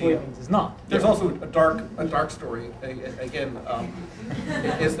price of soybeans is not. There's also a dark story. Again,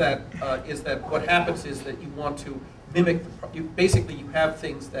 is that what happens is that you want to mimic. Basically, you have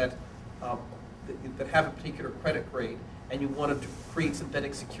things that have a particular credit grade, and you want to create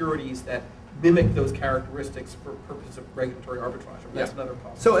synthetic securities that mimic those characteristics for purposes of regulatory arbitrage. That's another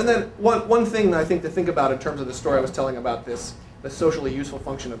problem. So, and then one thing I think to think about in terms of the story I was telling about this, the socially useful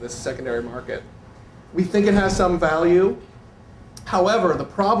function of this secondary market. We think it has some value. However, the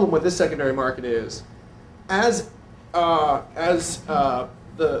problem with this secondary market is, as the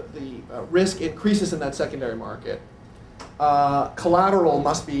risk increases in that secondary market, collateral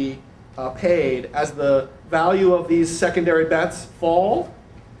must be paid as the value of these secondary bets fall.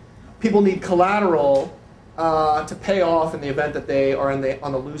 People need collateral to pay off in the event that they are on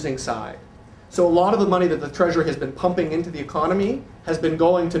the losing side. So a lot of the money that the Treasury has been pumping into the economy has been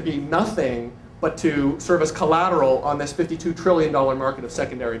going to be nothing but to serve as collateral on this $52 trillion market of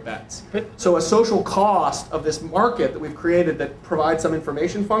secondary bets. So a social cost of this market that we've created that provides some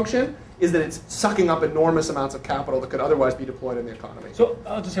information function is that it's sucking up enormous amounts of capital that could otherwise be deployed in the economy. So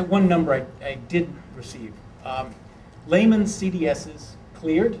I'll just say one number I did receive. Layman's CDSs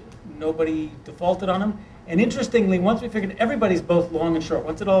cleared. Nobody defaulted on them. And interestingly, once we figured everybody's both long and short,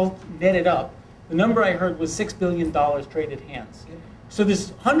 once it all netted up, the number I heard was $6 billion traded hands. So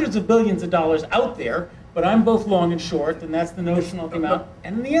there's hundreds of billions of dollars out there, but I'm both long and short, and that's the notional amount.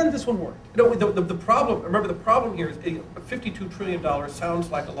 And in the end, this one worked. No, the problem, remember the problem here is $52 trillion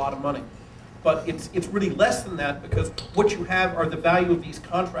sounds like a lot of money. But it's really less than that, because what you have are the value of these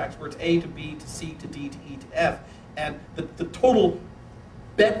contracts where it's A to B to C to D to E to F. And the total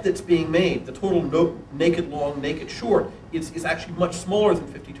bet that's being made, the total naked long, naked short, is actually much smaller than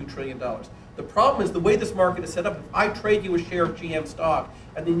 $52 trillion. The problem is the way this market is set up. If I trade you a share of GM stock,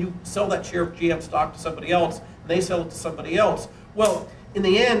 and then you sell that share of GM stock to somebody else, and they sell it to somebody else, well, in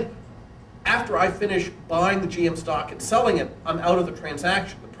the end, after I finish buying the GM stock and selling it, I'm out of the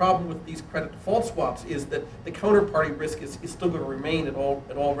transaction. The problem with these credit default swaps is that the counterparty risk is still going to remain at all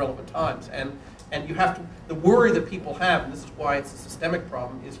relevant times. And you have to, the worry that people have, and this is why it's a systemic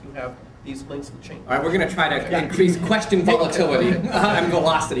problem, is you have these links in the chain. All right, we're going to try to increase question volatility and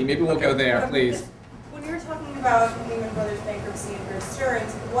velocity. Maybe we'll go there, please. When you were talking about Lehman Brothers bankruptcy and Bear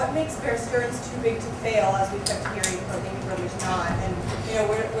Stearns, what makes Bear Stearns too big to fail, as we kept hearing, but Lehman Brothers not? And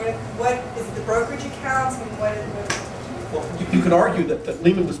what is it, the brokerage accounts? I mean, Well, you could argue that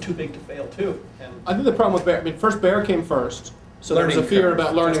Lehman was too big to fail too. And I think the problem with Bear, first Bear came first. So there was a fear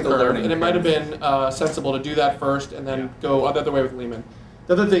about learning curve, and it might have been sensible to do that first and then go the other way with Lehman.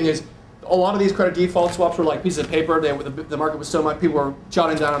 The other thing is, a lot of these credit default swaps were like pieces of paper. The market was so much, people were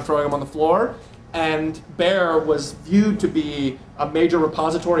jotting down and throwing them on the floor. And Bear was viewed to be a major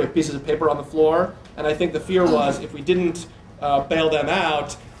repository of pieces of paper on the floor. And I think the fear was, if we didn't bail them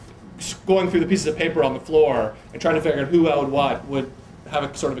out, going through the pieces of paper on the floor and trying to figure out who owed what would have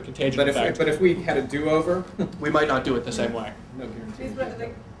a sort of a contagion effect. But if we had a do-over, we might not do it the same way. No guarantee. But the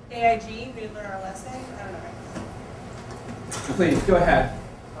AIG, we didn't learn our lesson? I don't know. Please, go ahead.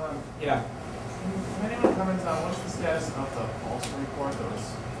 Yeah. Can anyone comment on what's the status of the Paulson report that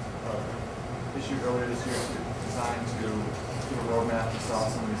was issued earlier this year designed to give a roadmap to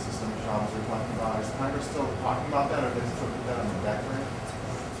solve some of these systemic problems we're talking about? Is Congress still talking about that, or did they still put that on the back burner?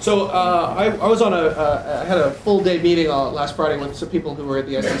 So I was on I had a full day meeting last Friday with some people who were at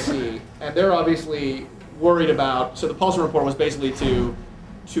the SEC, and they're obviously worried about. So the Paulson report was basically to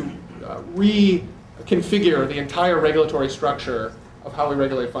reconfigure the entire regulatory structure of how we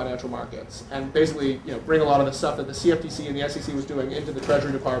regulate financial markets, and basically bring a lot of the stuff that the CFTC and the SEC was doing into the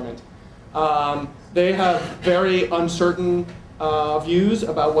Treasury Department. They have very uncertain views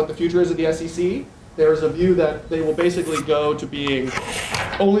about what the future is of the SEC. There's a view that they will basically go to being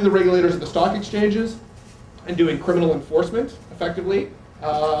only the regulators of the stock exchanges and doing criminal enforcement, effectively,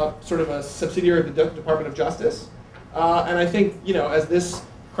 sort of a subsidiary of the Department of Justice. And I think, as this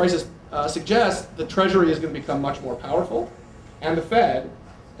crisis suggests, the Treasury is going to become much more powerful, and the Fed.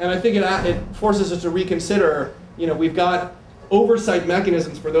 And I think it forces us to reconsider, we've got oversight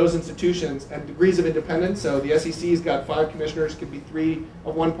mechanisms for those institutions and degrees of independence. So the SEC's got 5 commissioners, could be 3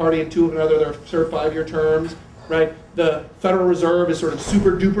 of one party and 2 of another. They're served 5-year terms, right? The Federal Reserve is sort of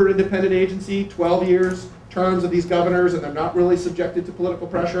super duper independent agency, 12 years terms of these governors, and they're not really subjected to political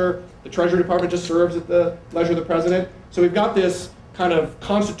pressure. The Treasury Department just serves at the leisure of the president. So we've got this kind of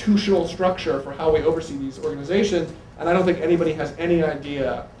constitutional structure for how we oversee these organizations, and I don't think anybody has any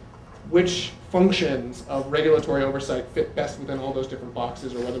idea which functions of regulatory oversight fit best within all those different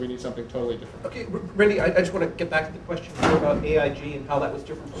boxes, or whether we need something totally different. Okay, Randy, I just want to get back to the question here about AIG and how that was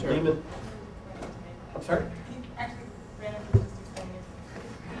different from Lehman. I'm sorry? Actually, ran into just explaining it.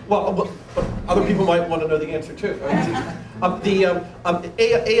 Well, but other people might want to know the answer too.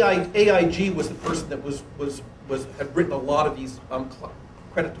 AIG was the person that had written a lot of these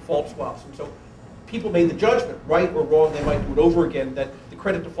credit default swaps, and so people made the judgment, right or wrong, they might do it over again, that the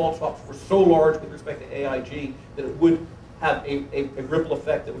credit default swaps were so large with respect to AIG that it would have a ripple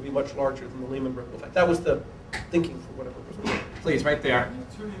effect that would be much larger than the Lehman ripple effect. That was the thinking for whatever was. Please, right there.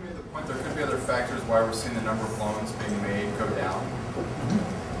 You made the point there could be other factors why we're seeing the number of loans being made go down.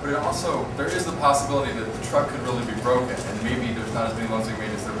 But also, there is the possibility that the truck could really be broken, and maybe there's not as many loans being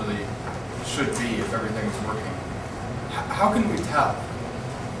made as there really should be if everything was working. How can we tell?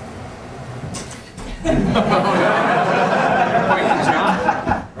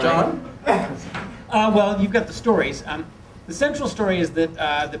 John? Well, you've got the stories. The central story is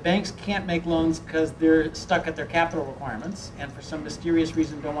that the banks can't make loans because they're stuck at their capital requirements, and for some mysterious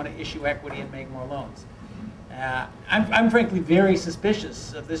reason don't want to issue equity and make more loans. I'm frankly very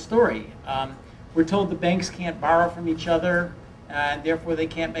suspicious of this story. We're told the banks can't borrow from each other, and therefore they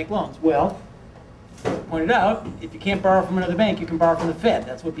can't make loans. Well, as pointed out, if you can't borrow from another bank, you can borrow from the Fed.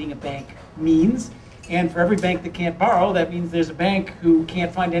 That's what being a bank means. And for every bank that can't borrow, that means there's a bank who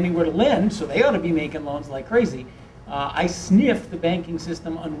can't find anywhere to lend, so they ought to be making loans like crazy. I sniff the banking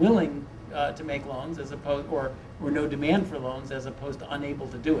system unwilling to make loans, as opposed, or no demand for loans, as opposed to unable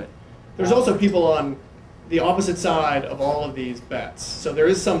to do it. There's also people on the opposite side of all of these bets. So there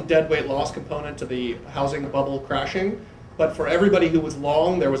is some deadweight loss component to the housing bubble crashing, but for everybody who was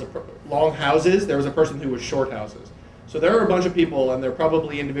long, there was long houses, there was a person who was short houses. So there are a bunch of people, and they're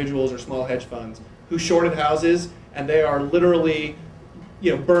probably individuals or small hedge funds, who shorted houses, and they are literally,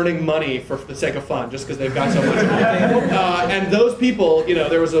 burning money for the sake of fun, just because they've got so much money. And those people,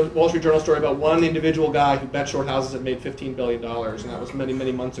 there was a Wall Street Journal story about one individual guy who bet short houses and made $15 billion, and that was many,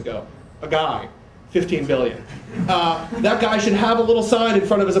 many months ago. A guy. $15 billion. That guy should have a little sign in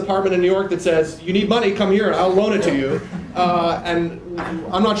front of his apartment in New York that says, "You need money, come here, I'll loan it to you." And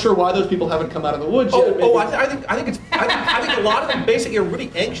I'm not sure why those people haven't come out of the woods yet. I think a lot of them basically are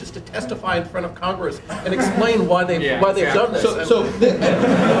really anxious to testify in front of Congress and explain why they've done this. So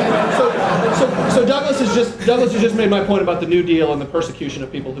Douglas has just made my point about the New Deal and the persecution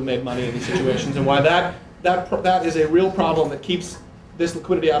of people who made money in these situations, and why that is a real problem that keeps this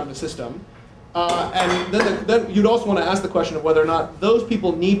liquidity out of the system. And then you'd also want to ask the question of whether or not those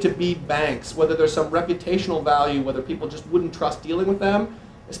people need to be banks, whether there's some reputational value, whether people just wouldn't trust dealing with them,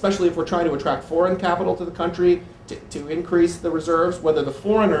 especially if we're trying to attract foreign capital to the country to increase the reserves, whether the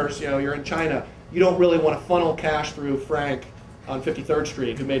foreigners, you're in China, you don't really want to funnel cash through Frank on 53rd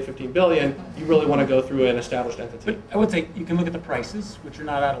Street, who made $15 billion, you really want to go throrough an established entity. But I would say you can look at the prices, which are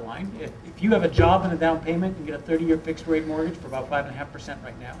not out of line. If you have a job and a down payment, you can get a 30-year fixed rate mortgage for about 5.5%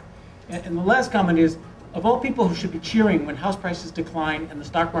 right now. And the last comment is, of all people who should be cheering when house prices decline and the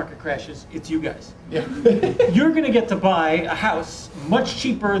stock market crashes, it's you guys. Yeah. You're going to get to buy a house much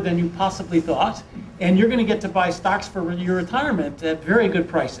cheaper than you possibly thought, and you're going to get to buy stocks for your retirement at very good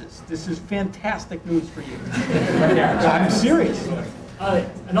prices. This is fantastic news for you. I'm serious.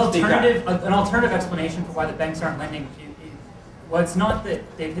 An alternative explanation for why the banks aren't lending, well, it's not that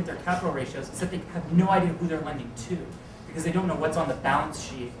they've hit their capital ratios, it's that they have no idea who they're lending to, because they don't know what's on the balance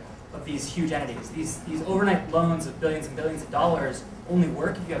sheet of these huge entities. These overnight loans of billions and billions of dollars only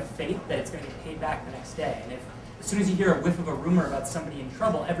work if you have faith that it's going to get paid back the next day. And if as soon as you hear a whiff of a rumor about somebody in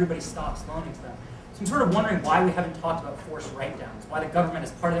trouble, everybody stops loaning to them. So I'm sort of wondering why we haven't talked about forced write-downs, why the government,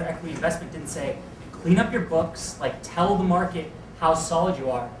 as part of their equity investment, didn't say, clean up your books, tell the market how solid you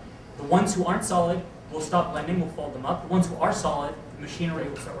are. The ones who aren't solid, we'll stop lending, we'll fold them up. The ones who are solid, the machinery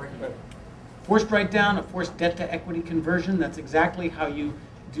will start working. forced write-down, a forced debt-to-equity conversion. That's exactly how you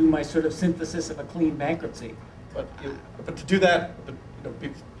do my sort of synthesis of a clean bankruptcy. But to do that,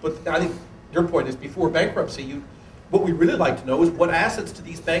 but I think your point is before bankruptcy, what we really like to know is what assets do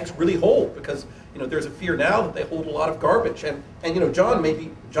these banks really hold, because there's a fear now that they hold a lot of garbage, and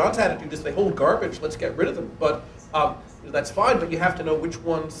John's attitude is they hold garbage, let's get rid of them, but that's fine, but you have to know which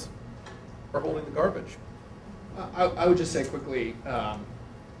ones are holding the garbage. I would just say quickly,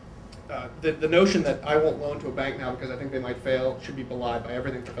 the notion that I won't loan to a bank now because I think they might fail should be belied by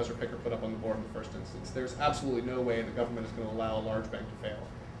everything Professor Picker put up on the board in the first instance. There's absolutely no way the government is going to allow a large bank to fail.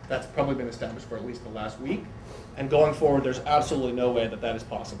 That's probably been established for at least the last week. And going forward, there's absolutely no way that that is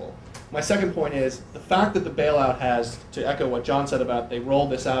possible. My second point is the fact that the bailout has, to echo what John said about they rolled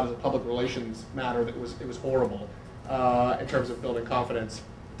this out as a public relations matter, that it was horrible in terms of building confidence,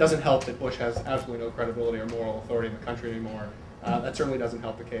 doesn't help that Bush has absolutely no credibility or moral authority in the country anymore. That certainly doesn't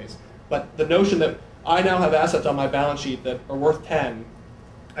help the case. But the notion that I now have assets on my balance sheet that are worth 10,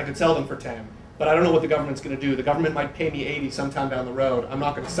 I could sell them for 10, but I don't know what the government's going to do. The government might pay me 80 sometime down the road. I'm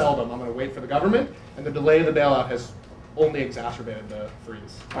not going to sell them. I'm going to wait for the government, and the delay of the bailout has only exacerbated the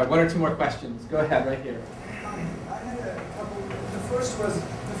freeze. All right, one or two more questions. Go ahead, right here. I had a couple. The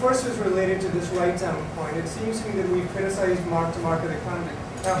first was related to this write-down point. It seems to me that we've criticized mark-to-market accounting.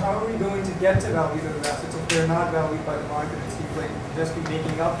 Now, how are we going to get to value those assets if they're not valued by the market? It seems like we'd just be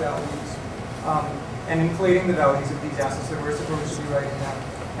making up values and inflating the values of these assets that we're supposed to be writing down.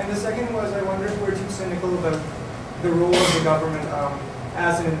 And the second was, I wonder if we're too cynical about the role of the government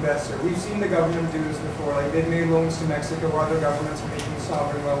as an investor. We've seen the government do this before. Like, they've made loans to Mexico, or other governments are making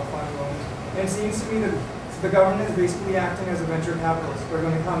sovereign wealth fund loans. And it seems to me that the government is basically acting as a venture capitalist. They're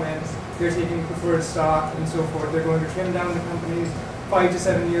going to come in, they're taking preferred stock and so forth. They're going to trim down the companies. 5 to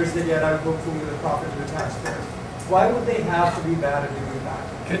 7 years they get out, hopefully with a profit to the taxpayers. Why would they have to be bad at doing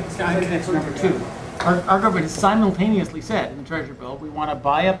that? Connection number two. Our government has simultaneously said in the Treasury bill, we want to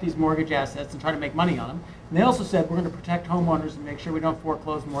buy up these mortgage assets and try to make money on them. And they also said we're going to protect homeowners and make sure we don't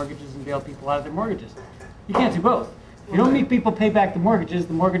foreclose mortgages and bail people out of their mortgages. You can't do both. If you don't make people pay back the mortgages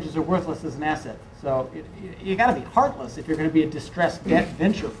are worthless as an asset. So you got to be heartless if you're going to be a distressed debt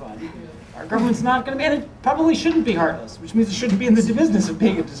venture fund. Our government's not going to be, and it probably shouldn't be heartless, which means it shouldn't be in the business of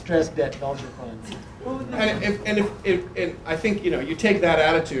being a distressed debt venture fund. And I think you take that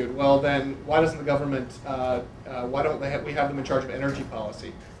attitude. Well, then why doesn't the government? Why don't we have them in charge of energy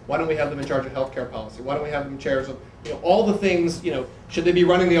policy? Why don't we have them in charge of healthcare policy? Why don't we have them in charge of all the things? Should they be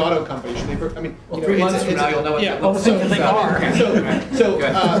running the auto company? Should they? I mean, 3 months from now you'll know what all the things they are. So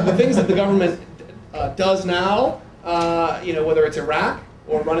the things that the government does now, whether it's Iraq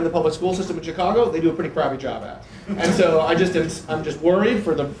or running the public school system in Chicago, they do a pretty crappy job at. And so I'm just worried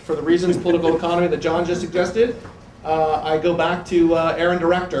for the reasons political economy that John just suggested. I go back to Aaron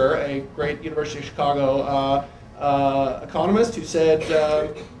Director, a great University of Chicago economist, who said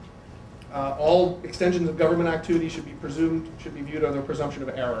all extensions of government activity should be viewed under the presumption of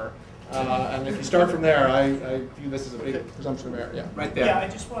error. And if you start from there, I view this as a big presumption of error. Yeah, right there. Yeah, I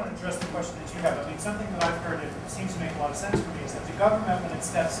just want to address the question that you have. I mean, something that I've heard that seems to make a lot of sense for me is that the government, when it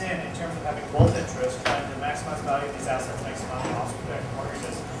steps in terms of having both interests, trying to maximize value of these assets, make some money, also protect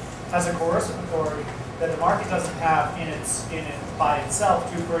mortgages, has a coercive authority that the market doesn't have in it by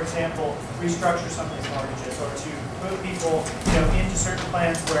itself to, for example, restructure some of these mortgages or to put people into certain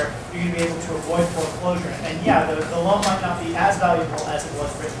plans where you're going to be able to avoid foreclosure. And yeah, the loan might not be as valuable as it was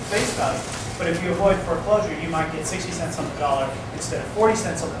written face value, but if you avoid foreclosure, you might get 60 cents on the dollar instead of 40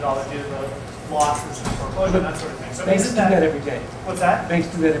 cents on the dollar due to the losses and foreclosure and that sort of thing. So banks do that every day. What's that? Banks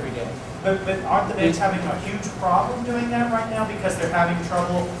do that every day. But aren't the banks having a huge problem doing that right now because they're having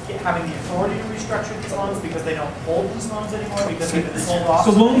trouble having the authority to restructure these loans because they don't hold these loans anymore because they've been sold off?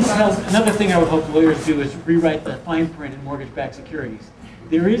 So loans held, another thing I would hope lawyers do is rewrite the fine print in mortgage-backed securities.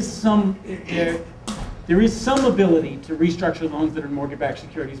 There is some ability to restructure loans that are mortgage-backed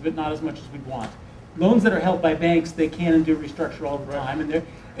securities, but not as much as we'd want. Loans that are held by banks, they can and do restructure all the time,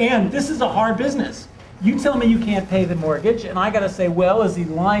 and this is a hard business. You tell me you can't pay the mortgage, and I got to say, well, is he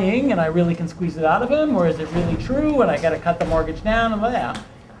lying, and I really can squeeze it out of him, or is it really true, and I got to cut the mortgage down, and yeah,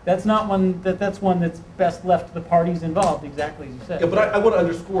 that's not one. That's one that's best left to the parties involved, exactly as you said. Yeah, but I want to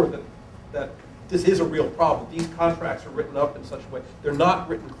underscore that this is a real problem. These contracts are written up in such a way they're not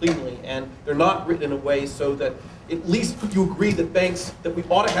written cleanly, and they're not written in a way so that at least you agree that we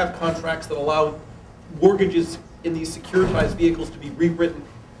ought to have contracts that allow mortgages in these securitized vehicles to be rewritten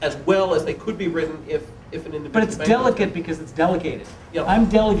as well as they could be written if an individual. But it's delicate because it's delegated. Yeah. I'm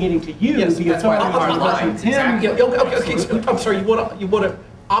delegating to you yes, the authority to him. Okay, so, I'm sorry. You want to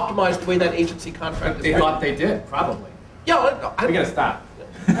optimize the way that agency contract is They written. thought they did, probably. Yeah, We got to stop.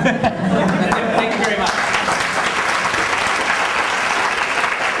 Thank you very much.